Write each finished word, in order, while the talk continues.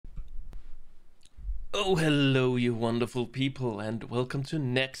Oh, hello, you wonderful people, and welcome to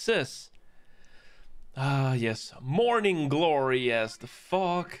Nexus. Ah, yes, morning glory as the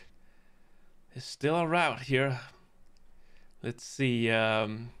fog is still around here. Let's see,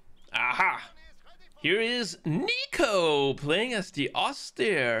 aha! Here is Nicko playing as the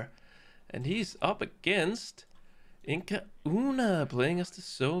austere, and he's up against IncaUna playing as the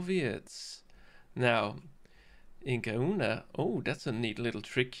Soviets. Now, IncaUna, oh, that's a neat little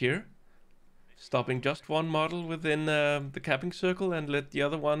trick here. Stopping just one model within the capping circle and let the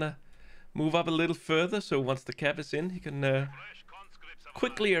other one move up a little further, so once the cap is in, he can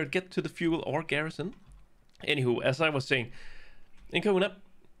quickly get to the fuel or garrison. Anywho, as I was saying, IncaUna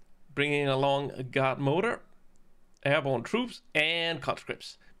bringing along a guard motor, airborne troops, and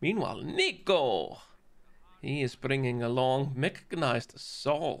conscripts. Meanwhile, Nicko, he is bringing along mechanized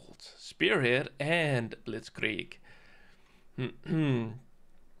assault, spearhead, and blitzkrieg.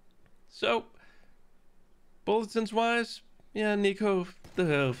 So, bulletins wise, yeah, Nicko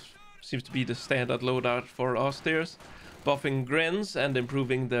seems to be the standard loadout for austeres, buffing Grens and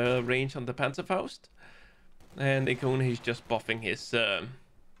improving the range on the Panzerfaust. And IncaUna, he's just buffing his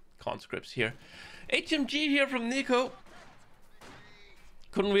conscripts here. HMG here from Nicko.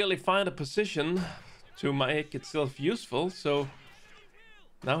 Couldn't really find a position to make itself useful, so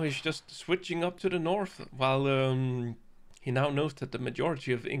now he's just switching up to the north, while he now knows that the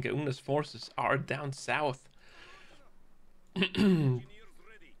majority of IncaUna's forces are down south.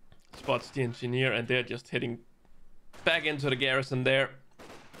 Spots the engineer, and they're just heading back into the garrison there,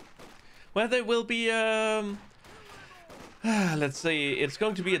 where they will be let's say it's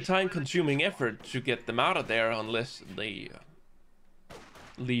going to be a time-consuming effort to get them out of there unless they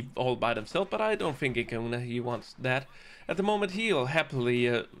leave all by themselves, but I don't think IncaUna, he wants that. At the moment, he'll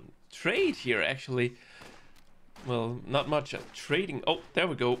happily trade here, actually. Well, not much trading. Oh, there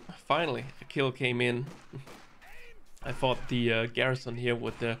we go. Finally, a kill came in. I thought the garrison here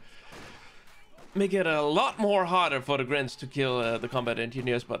would make it a lot more harder for the Grens to kill the combat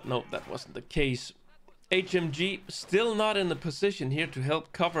engineers, but no, that wasn't the case. HMG still not in the position here to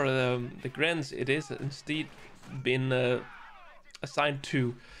help cover the Grens. It is instead been assigned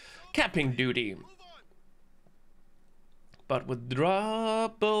to capping duty. But with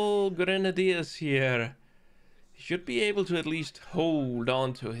double grenadiers here, he should be able to at least hold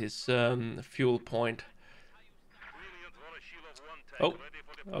on to his fuel point. Oh,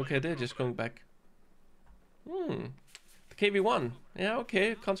 okay, they're just going back. The KV-1. Yeah,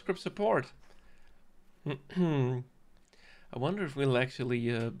 okay, conscript support. I wonder if we'll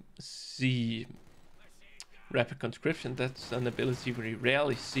actually see rapid conscription. That's an ability we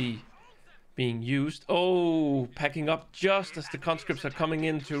rarely see being used. Oh, packing up just as the conscripts are coming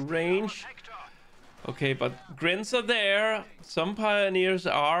into range. Okay, but Grens are there. Some pioneers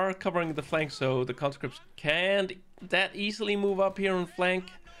are covering the flank, so the conscripts can't that easily move up here on flank.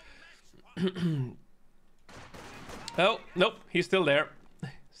 Oh, nope, he's still there.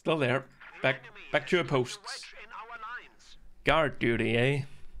 Still there. Back to your posts. Guard duty,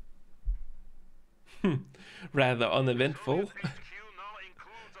 eh? Rather uneventful.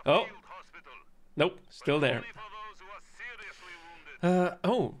 Oh, nope, still there.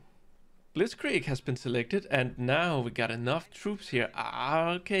 Oh, Blitzkrieg has been selected, and now we got enough troops here.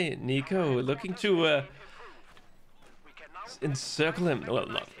 Okay, Nicko looking to encircle him. Well,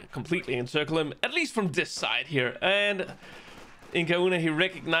 not completely encircle him, at least from this side here. And IncaUna, he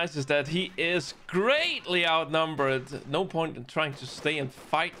recognizes that he is greatly outnumbered. No point in trying to stay and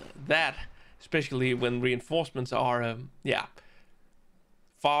fight that, especially when reinforcements are, yeah,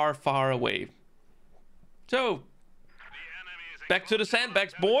 far away. So, back to the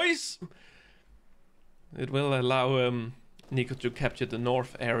sandbags, boys! It will allow Nicko to capture the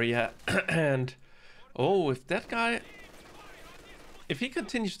north area. And, oh, if that guy, if he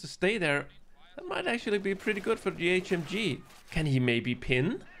continues to stay there, that might actually be pretty good for the HMG. Can he maybe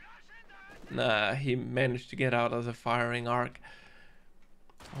pin? Nah, he managed to get out of the firing arc.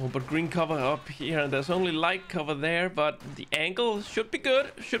 Oh, but green cover up here, and there's only light cover there, but the angle should be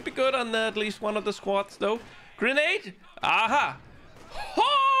good. Should be good on at least one of the squads, though. Grenade! Aha!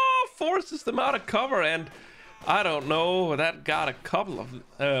 Oh, forces them out of cover, and I don't know, that got a couple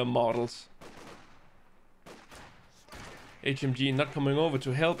of models. HMG not coming over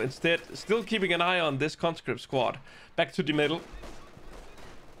to help, instead still keeping an eye on this conscript squad. Back to the middle.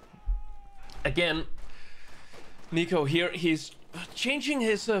 Again, Nicko here, he's changing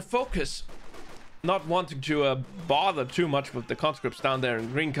his focus. Not wanting to bother too much with the conscripts down there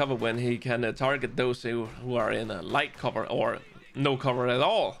in green cover when he can target those who are in a light cover or no cover at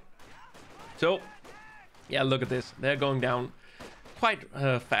all. So, yeah, look at this. They're going down quite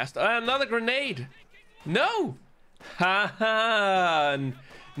fast. Another grenade! No! Ha ha!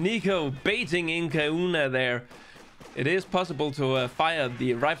 Nicko baiting IncaUna there. It is possible to fire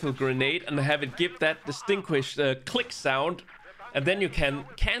the rifle grenade and have it give that distinguished click sound, and then you can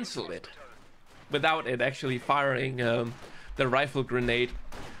cancel it without it actually firing the rifle grenade.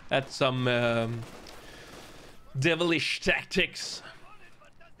 That's some devilish tactics.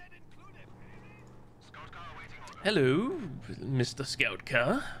 Hello, Mr. Scout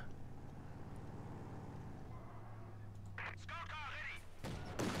Car.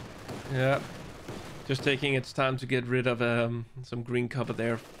 Yeah, just taking its time to get rid of some green cover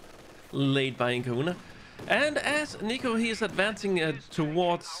there laid by IncaUna. And as Nicko, he is advancing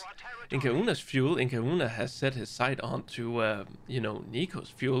towards IncaUna's fuel. IncaUna has set his sight onto, you know, Nicko's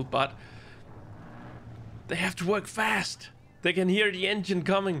fuel, but they have to work fast. They can hear the engine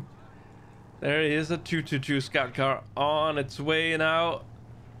coming. There is a 222 scout car on its way now.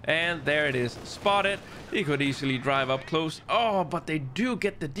 And there it is, spotted. He could easily drive up close. Oh, but they do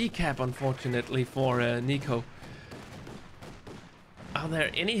get the decap, unfortunately, for Nicko. Are there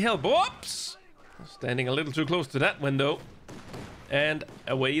any help? Whoops! Standing a little too close to that window. And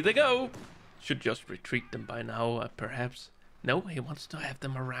away they go. Should just retreat them by now, perhaps. No, he wants to have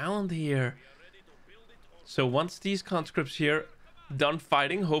them around here. So once these conscripts here done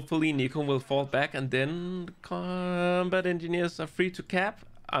fighting, hopefully Nicko will fall back, and then combat engineers are free to cap.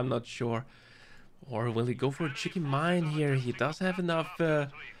 I'm not sure. Or will he go for a cheeky mine here? He does have enough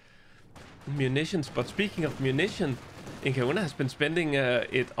munitions. But speaking of munition, IncaUna has been spending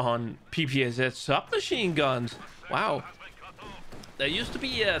it on PPSS submachine guns. Wow. There used to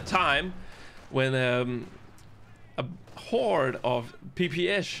be a time when a horde of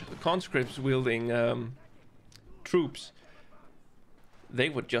PPS conscripts wielding troops, they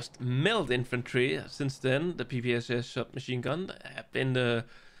would just melt infantry. Since then, the PPSS submachine gun have been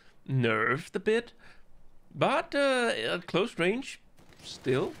nerfed a bit, but at close range,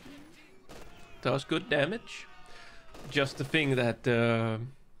 still does good damage. Just the thing that,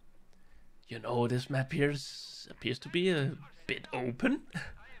 you know, this map here appears to be a bit open.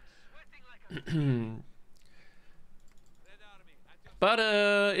 But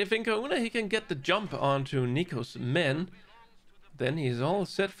if IncaUna, he can get the jump onto Nicko's men, then he's all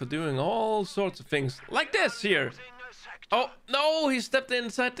set for doing all sorts of things like this here. Oh, no, he stepped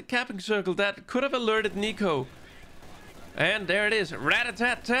inside the capping circle. That could have alerted Nicko. And there it is,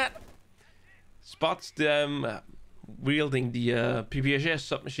 ratatatat. Spots them wielding the PPSS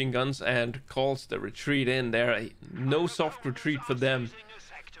submachine guns and calls the retreat in there. No soft retreat for them.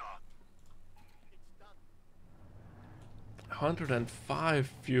 105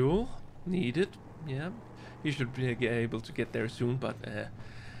 fuel needed. Yeah, he should be able to get there soon, but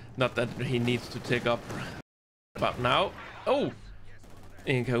not that he needs to take up about now. Oh,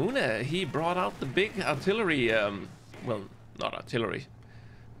 IncaUna, he brought out the big artillery, well, not artillery,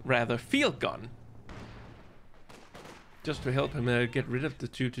 rather field gun, just to help him get rid of the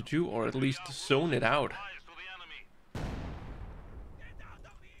 222, or at least zone it out.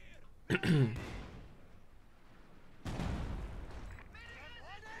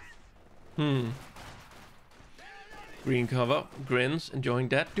 Green cover, grins, enjoying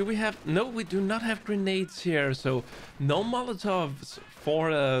that. Do we have... No, we do not have grenades here, so no Molotovs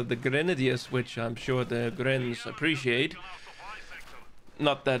for the Grenadiers, which I'm sure the Grens appreciate.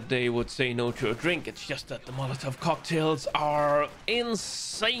 Not that they would say no to a drink, it's just that the Molotov cocktails are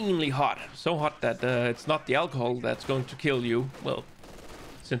insanely hot. So hot that it's not the alcohol that's going to kill you. Well,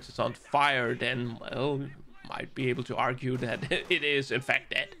 since it's on fire, then, well, might be able to argue that it is, in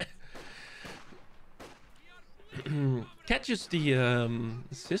fact, dead. Catches the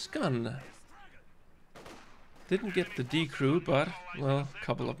Sysgun. Didn't get the decrew, but, well, a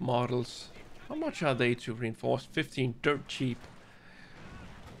couple of models. How much are they to reinforce? 15, dirt cheap.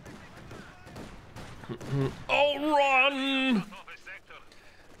 Oh, run!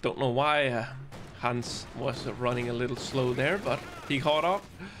 Don't know why Hans was running a little slow there, but he caught up.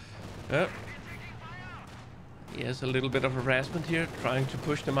 He has a little bit of harassment here, trying to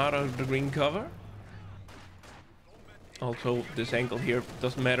push them out of the green cover. Also, this angle here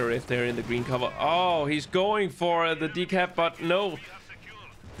doesn't matter if they're in the green cover. Oh, he's going for the decap, but no.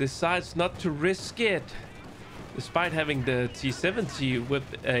 Decides not to risk it. Despite having the T-70 with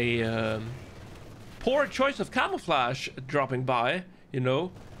a poor choice of camouflage dropping by, you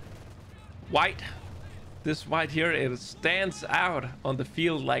know. White. This white here, it stands out on the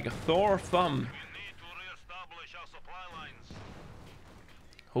field like a Thor thumb.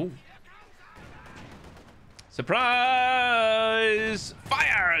 Oh. Surprise!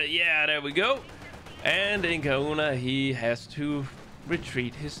 Fire! Yeah, there we go. And IncaUna, he has to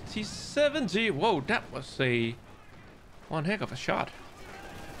retreat his T-70. Whoa, that was one heck of a shot.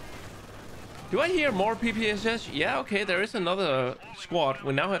 Do I hear more PPSS? Yeah, okay, there is another squad.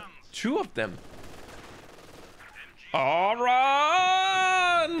 We now have 2 of them. All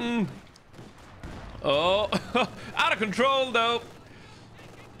run! Oh, out of control though.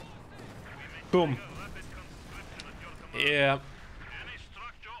 Boom. Yeah.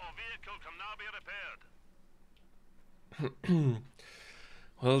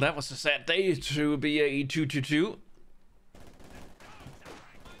 Well, that was a sad day to be a 2-2-2.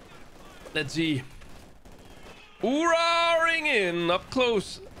 Let's see. Roaring in up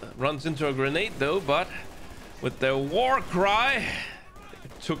close. Runs into a grenade though, but with the war cry,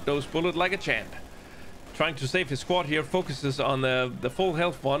 took those bullets like a champ. Trying to save his squad here, focuses on the full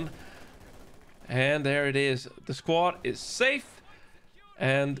health one. And there it is. The squad is safe,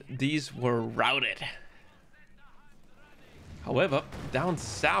 and these were routed. However, down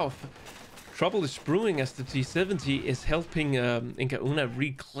south, trouble is brewing as the T-70 is helping IncaUna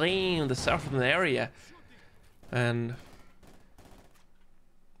reclaim the southern area. And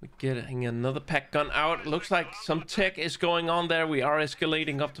we're getting another pack gun out. Looks like some tech is going on there. We are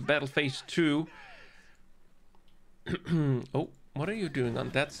escalating up to battle phase 2. Oh, what are you doing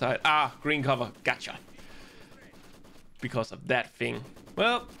on that side? Ah, green cover. Gotcha. Because of that thing.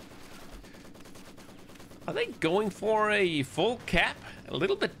 Well, are they going for a full cap? A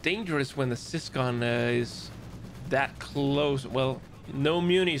little bit dangerous when the sysgun is that close. Well, no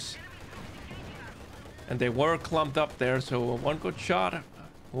munis. And they were clumped up there, so one good shot.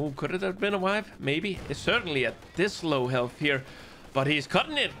 Oh, could it have been a wipe? Maybe. It's certainly at this low health here. But he's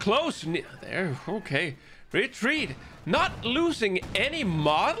cutting it close. There, okay. Retreat. Not losing any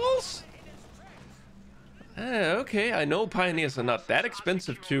models? Okay, I know pioneers are not that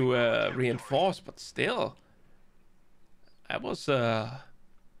expensive to reinforce, but still. That was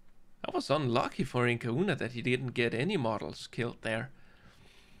unlucky for IncaUna that he didn't get any models killed there.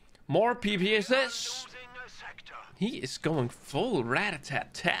 More PPSS. He is going full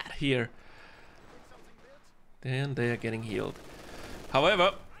ratatatat here. And they are getting healed.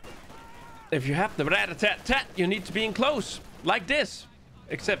 However, if you have the ratatatat, you need to be in close, like this.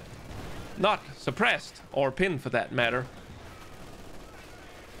 Except not suppressed, or pinned for that matter.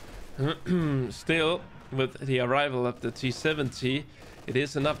 Still, with the arrival of the T-70, it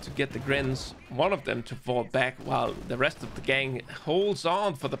is enough to get the Grens, one of them, to fall back, while the rest of the gang holds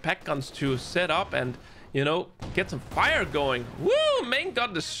on for the pack guns to set up and, you know, get some fire going. Woo! Main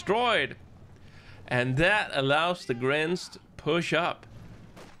got destroyed. And that allows the Grens to push up.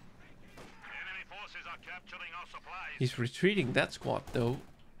 He's retreating that squad, though.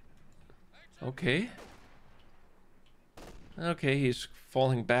 Okay. Okay, he's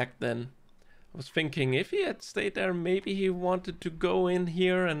falling back then. I was thinking if he had stayed there, maybe he wanted to go in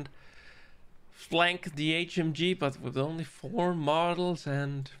here and flank the HMG, but with only 4 models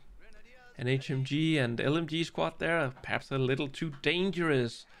and an HMG and LMG squad there, perhaps a little too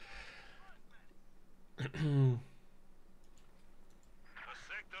dangerous.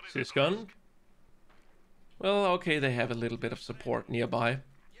 Sysgun. Well, okay, they have a little bit of support nearby.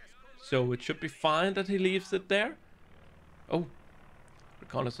 So it should be fine that he leaves it there. Oh,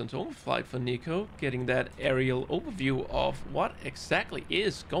 reconnaissance overflight for Nicko, getting that aerial overview of what exactly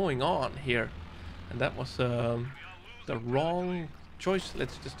is going on here. And that was the wrong choice.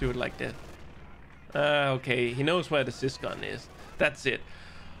 Let's just do it like that. Okay, he knows where the sysgun is. That's it.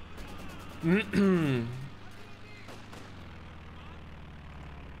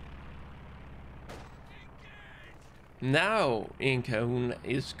 Now IncaUna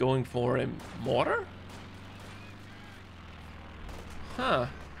is going for a mortar? Huh.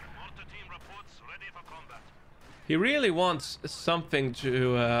 He really wants something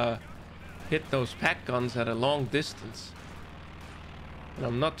to hit those pack guns at a long distance. And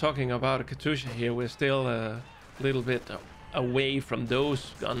I'm not talking about a Katusha here. We're still a little bit away from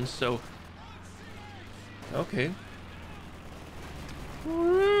those guns, so... Okay.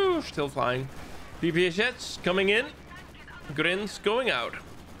 Woo, still flying. PPS jets coming in. Grins going out.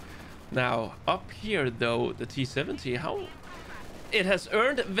 Now, up here though, the T-70, how... It has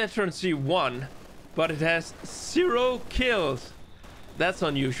earned veterancy 1, but it has 0 kills. That's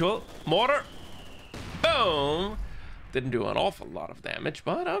unusual. Mortar. Boom. Didn't do an awful lot of damage,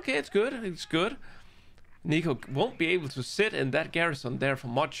 but okay, it's good. It's good. Nicko won't be able to sit in that garrison there for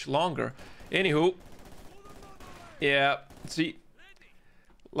much longer. Anywho. Yeah, see.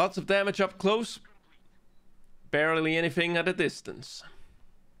 Lots of damage up close. Barely anything at a distance.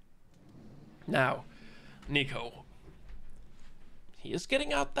 Now, Nicko. He is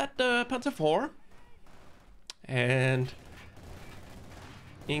getting out that Panzer IV. And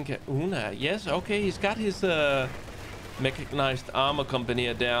IncaUna. Yes, okay, he's got his mechanized armor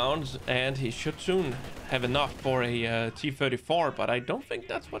company down, and he should soon have enough for a T-34, but I don't think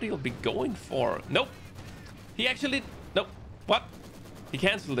that's what he'll be going for. Nope. He actually... Nope. What? He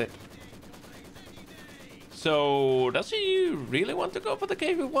cancelled it. So, does he really want to go for the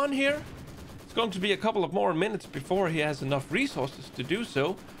KV-1 here? It's going to be a couple of more minutes before he has enough resources to do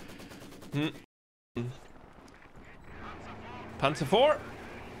so. Panzer 4.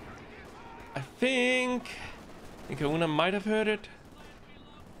 I think IncaUna might have heard it.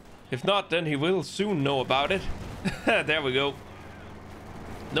 If not, then he will soon know about it. There we go.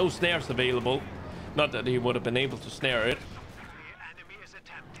 No snares available. Not that he would have been able to snare it.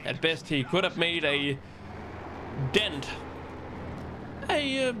 At best, he could have made a dent.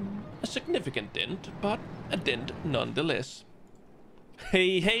 A significant dent, but a dent nonetheless.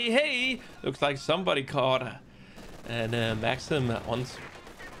 Hey, hey, hey! Looks like somebody caught an Maxim on...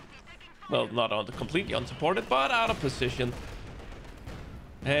 Well, not on the completely unsupported, but out of position.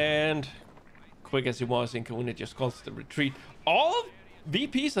 And quick as he was, IncaUna just calls the retreat. All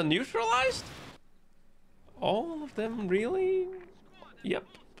VPs are neutralized? All of them, really? Yep.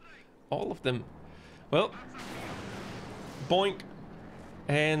 All of them. Well, boink.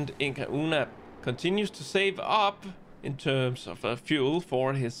 And IncaUna continues to save up in terms of fuel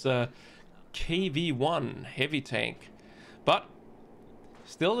for his KV-1 heavy tank. But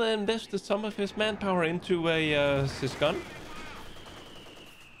still invested some of his manpower into a sysgun.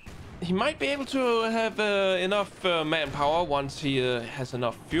 He might be able to have enough manpower once he has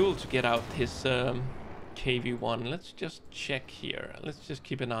enough fuel to get out his KV-1. Let's just check here. Let's just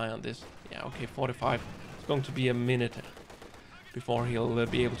keep an eye on this. Yeah, okay, 45. It's going to be a minute before he'll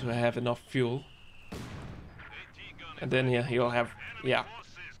be able to have enough fuel. And then yeah, he'll have, yeah,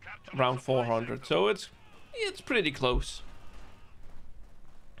 around 400. So it's pretty close.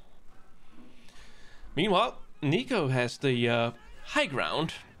 Meanwhile, Nicko has the high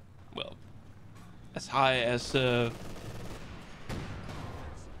ground. Well, as high as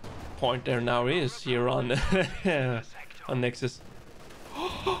point there now is here on on Nexus.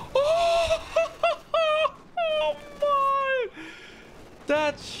 Oh my!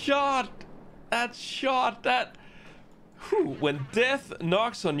 That shot! Whew, when death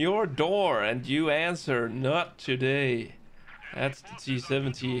knocks on your door and you answer, "Not today." That's the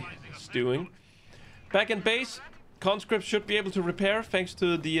T-70 is doing. Back in base, conscripts should be able to repair thanks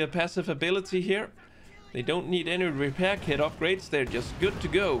to the passive ability here. They don't need any repair kit upgrades, they're just good to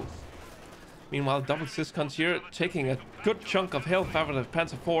go. Meanwhile, double sysguns here taking a good chunk of health out of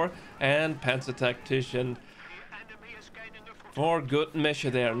Panzer 4 and Panzer Tactician. For good measure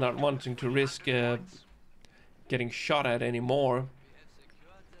there, not wanting to risk getting shot at anymore.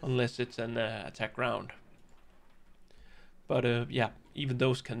 Unless it's an attack round. But yeah, even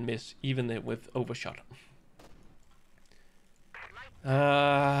those can miss, even with overshot.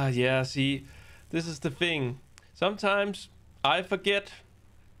 Yeah, see, this is the thing. Sometimes I forget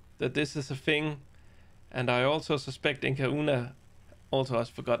that this is a thing, and I also suspect IncaUna also has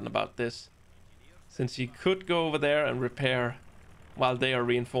forgotten about this, since he could go over there and repair while they are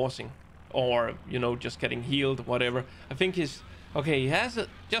reinforcing, or, you know, just getting healed, whatever. I think he's... Okay, he has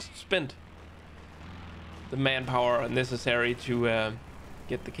just spent the manpower necessary to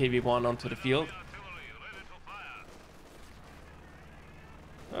get the KV-1 onto the field.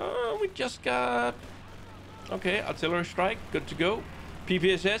 We just got... Okay, artillery strike, good to go.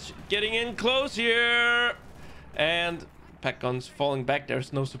 PPSS getting in close here. And pack guns falling back,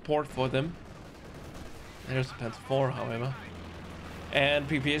 there's no support for them. There's the Panzer 4, however. And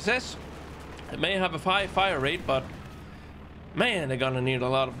PPSS, it may have a high fire rate, but man, they're gonna need a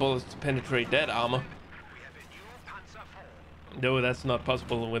lot of bullets to penetrate that armor. No, that's not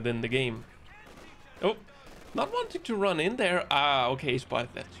possible within the game. Oh, not wanting to run in there. Ah, okay, spot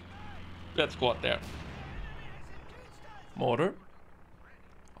that squad there. Mortar.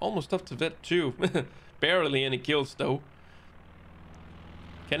 Almost up to that too. Barely any kills though.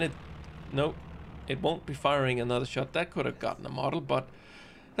 Can it? No, it won't be firing another shot. That could have gotten a model, but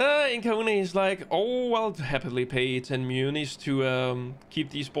IncaUna is like, oh, I'll happily pay 10 munis to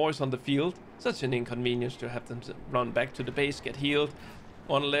keep these boys on the field. Such an inconvenience to have them run back to the base, get healed.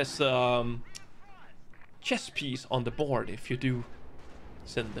 One less chess piece on the board if you do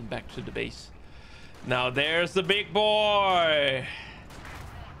send them back to the base. Now there's the big boy.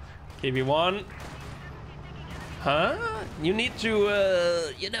 KV-1. Huh? You need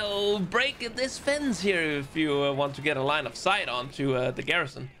to, you know, break this fence here if you want to get a line of sight onto the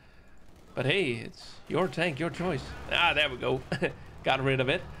garrison. But hey, it's your tank, your choice. Ah, there we go. Got rid of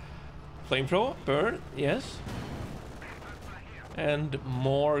it. Flamethrower, burn, yes. And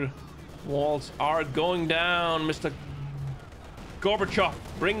more walls are going down. Mr. Gorbachev,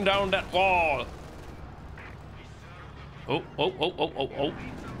 bring down that wall. Oh, oh, oh, oh, oh, oh.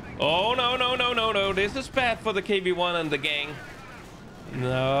 Oh, no, no, no, no, no. This is bad for the KV-1 and the gang.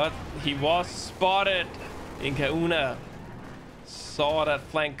 No, he was spotted. IncaUna saw that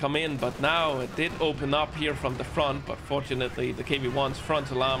flank come in, but now it did open up here from the front. But fortunately, the KV-1's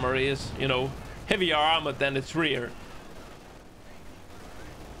frontal armor is, you know, heavier armored than its rear.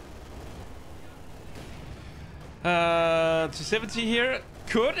 T-70 here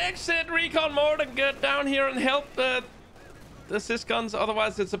could exit recon mode and get down here and help the assist guns.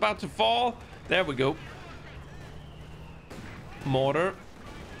 Otherwise, it's about to fall. There we go. Mortar.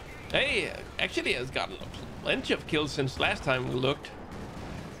 Hey, actually has gotten plenty of kills since last time we looked.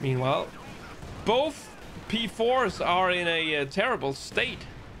 Meanwhile, both P4s are in a terrible state.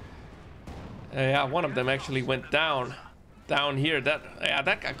 Yeah, one of them actually went down here.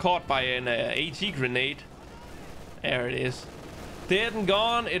 That got caught by an AT grenade. There it is. Dead and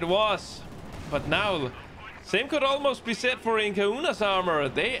gone it was. But now, same could almost be said for IncaUna's armor.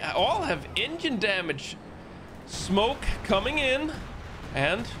 They all have engine damage. Smoke coming in.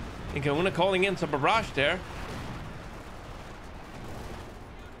 And IncaUna calling in some barrage there.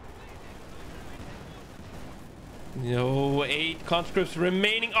 No, 8 conscripts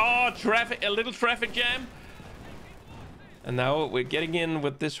remaining. Oh, traffic, a little traffic jam. And now we're getting in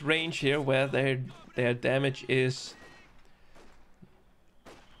with this range here where their damage is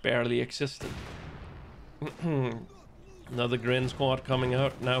barely existent. Another Grin squad coming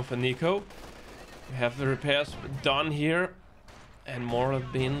out now for Nicko. We have the repairs done here, and more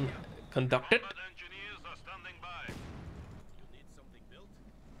have been conducted.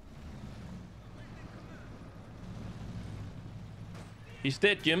 He's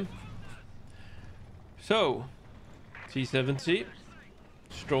dead, Jim. So, T-70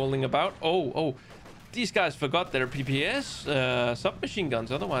 strolling about. Oh, these guys forgot their PPS submachine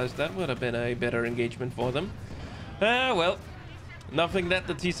guns. Otherwise, that would have been a better engagement for them. Well, nothing that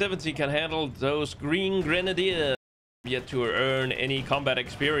the T-70 can handle. Those green grenadiers yet to earn any combat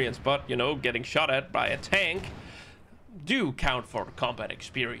experience, but you know, getting shot at by a tank do count for combat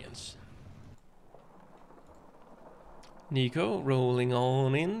experience. Nicko rolling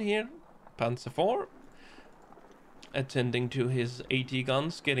on in here. Panzer 4 attending to his AT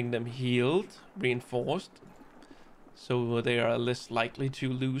guns, getting them healed, reinforced, so they are less likely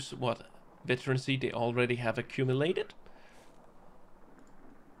to lose what veterancy they already have accumulated.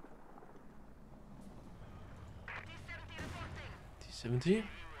 T-70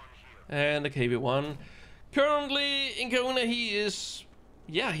 and the KV-1. Currently, IncaUna, he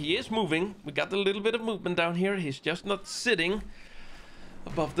is moving. We got a little bit of movement down here. He's just not sitting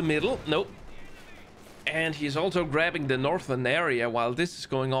above the middle. Nope. And he's also grabbing the northern area while this is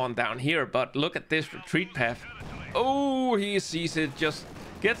going on down here. But look at this retreat path. Oh, he sees it. Just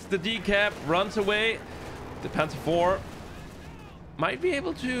gets the decap, runs away. The Panzer 4 might be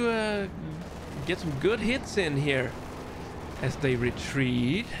able to get some good hits in here as they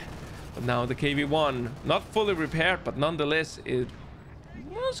retreat. But now the KV-1, not fully repaired, but nonetheless, it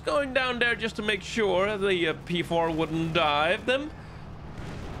was going down there just to make sure the P4 wouldn't dive them.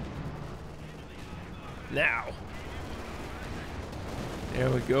 Now, there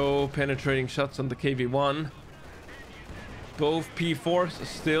we go, penetrating shots on the KV-1. Both P4s are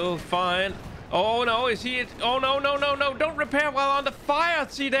still fine. Oh no, is he? Oh no, no, no, no! Don't repair while on the fire.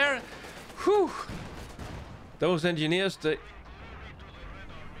 See there? Whew. Those engineers.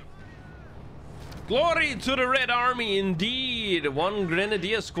 Glory to the Red Army, indeed. One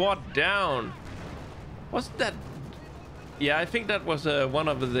Grenadier squad down. Wasn't that? Yeah, I think that was one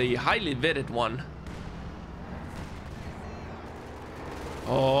of the highly vetted one.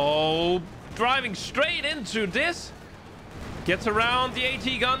 Oh, driving straight into this. Gets around the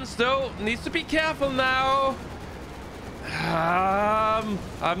AT guns though. Needs to be careful now.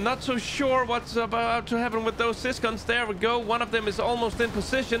 I'm not so sure what's about to happen with those sys guns. There we go. One of them is almost in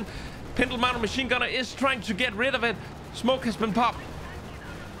position. Pintle mounted machine gunner is trying to get rid of it. Smoke has been popped.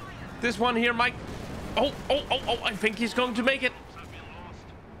 This one here might... Oh, I think he's going to make it.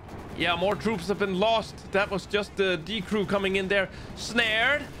 Yeah, more troops have been lost. That was just the D crew coming in there.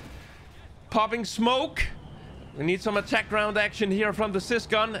 Snared. Popping smoke. We need some attack round action here from the sys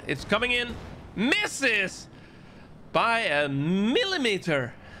gun. It's coming in. Misses by a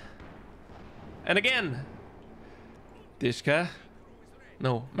millimeter. And again, Dishka.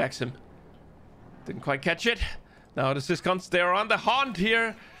 No, Maxim. Didn't quite catch it. Now the sys guns, they're on the hunt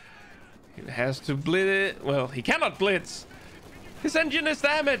here. He has to blitz. Well, he cannot blitz. His engine is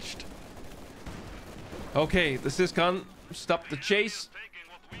damaged. Okay, the sys gun stop the chase.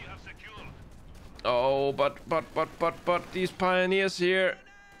 Oh, but these pioneers here.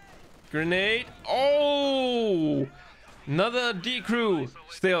 Grenade. Oh, another decrew.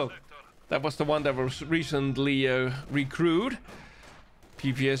 Still, that was the one that was recently recruited.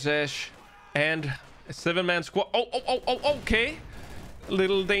 PPSS and a 7-man squad. Oh, okay. A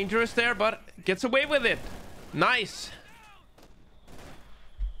little dangerous there, but gets away with it. Nice.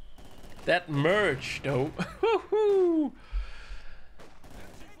 That merge, though.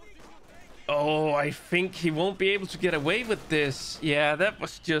 Oh, I think he won't be able to get away with this. Yeah, that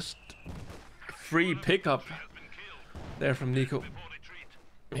was just free pickup there from Nicko.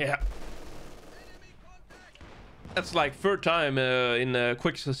 Yeah. That's like third time in a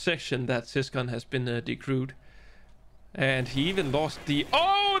quick succession that Syscon has been decrewed. And he even lost the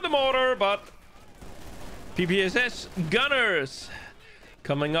mortar, but PPSS gunners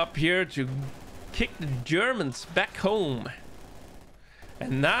coming up here to kick the Germans back home.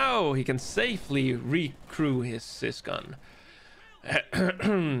 And now he can safely recrew his Syscon.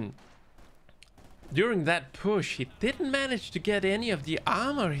 During that push, he didn't manage to get any of the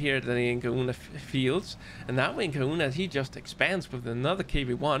armor here that IncaUna fields. And now IncaUna, he just expands with another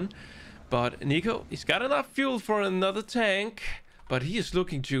KV-1. But Nicko, he's got enough fuel for another tank. But he is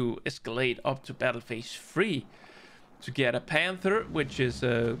looking to escalate up to battle phase 3. To get a Panther, which is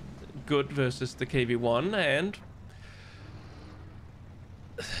good versus the KV-1. And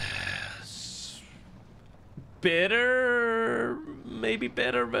better, maybe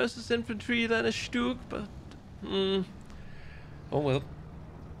better versus infantry than a Stug, but oh well.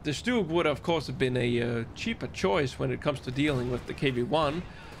 The Stug would of course have been a cheaper choice when it comes to dealing with the KV-1,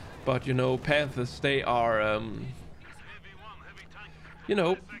 but you know, Panthers, they are you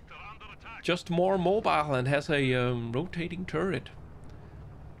know, just more mobile and has a rotating turret,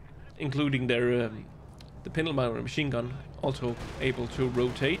 including their the Pindelmauer machine gun, also able to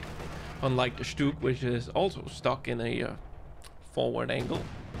rotate, unlike the Stug, which is also stuck in a forward angle.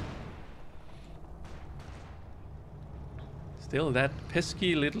 Still, that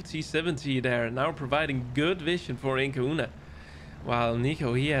pesky little T-70 there, now providing good vision for IncaUna, while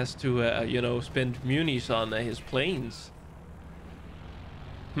Nicko, he has to, you know, spend munis on his planes.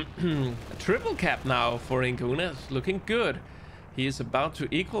 A triple cap now for IncaUna, is looking good. He is about to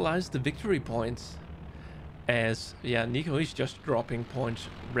equalize the victory points. As, yeah, Nicko is just dropping points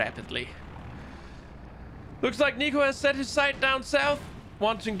rapidly. Looks like Nicko has set his sight down south,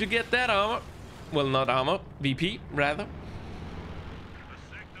 wanting to get that armor. Well, not armor, VP, rather.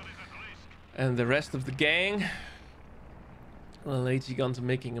 And the rest of the gang, well, AT guns are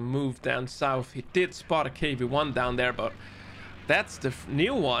making a move down south. He did spot a KV-1 down there, but that's the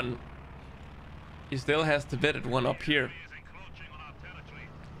new one. He still has the vetted one up here.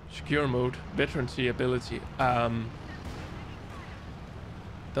 Secure mode, veterancy ability.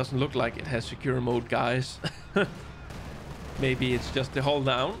 Doesn't look like it has secure mode, guys. Maybe it's just the hold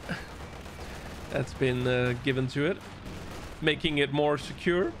down that's been given to it, making it more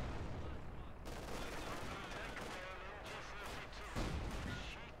secure.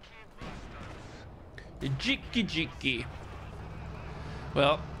 Jiki.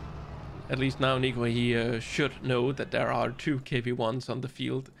 Well, at least now Nicko, he should know that there are 2 KV-1s on the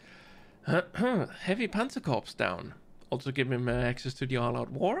field. Heavy Panzerkorps down. Also give him access to the all-out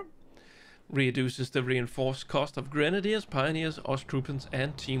war. Reduces the reinforced cost of grenadiers, pioneers, Osttruppens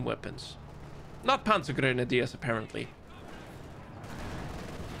and team weapons. Not Panzer Grenadiers, apparently.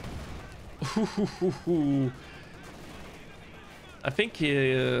 I think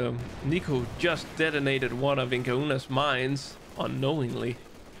Nicko just detonated one of IncaUna's mines unknowingly.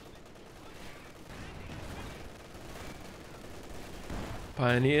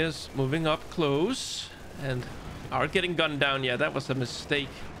 Pioneers moving up close and are getting gunned down. Yeah, that was a mistake.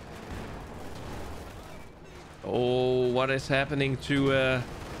 Oh, what is happening to...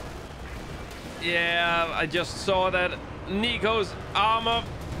 Yeah, I just saw that Nicko's armor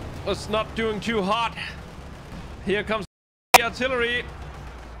was not doing too hot. Here comes the artillery.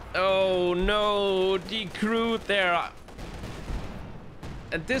 Oh no, decrewed there.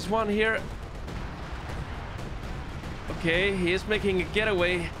 And this one here... Okay, he is making a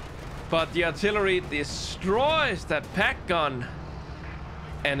getaway, but the artillery destroys that pack gun.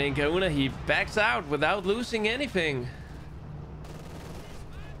 And IncaUna, he backs out without losing anything.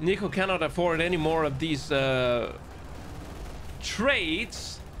 Nicko cannot afford any more of these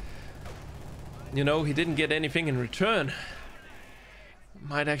trades. You know, he didn't get anything in return.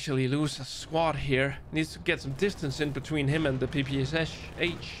 Might actually lose a squad here. Needs to get some distance in between him and the PPSH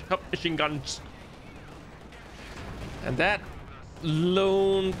machine guns. And that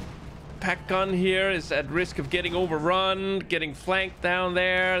lone pack gun here is at risk of getting overrun, getting flanked down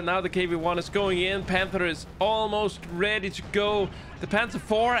there. Now the KV-1 is going in. Panther is almost ready to go. The Panther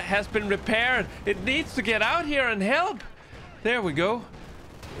 4 has been repaired. It needs to get out here and help. There we go.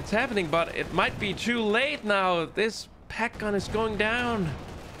 It's happening, but it might be too late now. This pack gun is going down.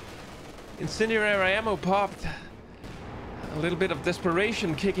 Incendiary ammo popped. A little bit of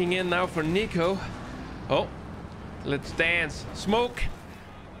desperation kicking in now for Nicko. Oh, let's dance. Smoke.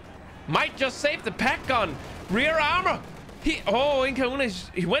 Might just save the pack gun. Rear armor.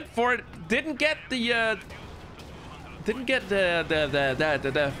 IncaUna, he went for it. Didn't get the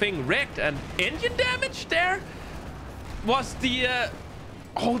thing wrecked. And engine damage there was the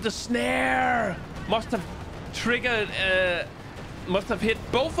the snare must have triggered, must have hit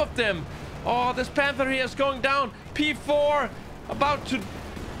both of them. Oh, this Panther here is going down. P4 about to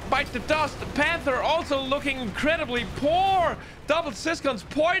bite the dust. The Panther also looking incredibly poor. Double sysguns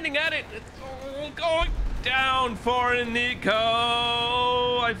pointing at it. It's all going down for Nicko.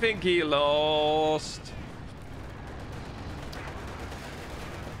 I think he lost.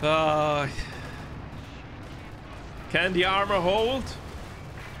 Can the armor hold?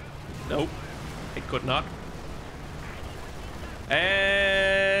 Nope, it could not.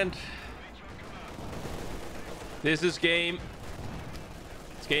 And this is game.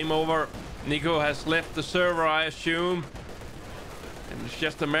 It's game over. Nicko has left the server, I assume. And it's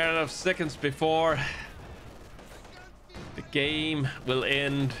just a matter of seconds before the game will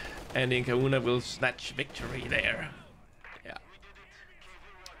end and IncaUna will snatch victory there. Yeah.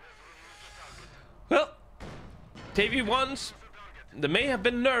 Well, KV-1s, they may have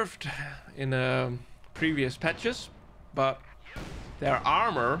been nerfed in previous patches, but their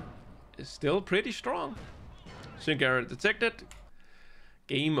armor is still pretty strong. Sync error detected.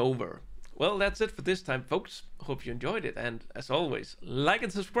 Game over. Well, that's it for this time, folks. Hope you enjoyed it, and as always, like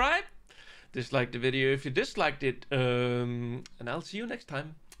and subscribe. Dislike the video if you disliked it, and I'll see you next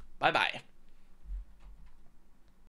time. Bye bye.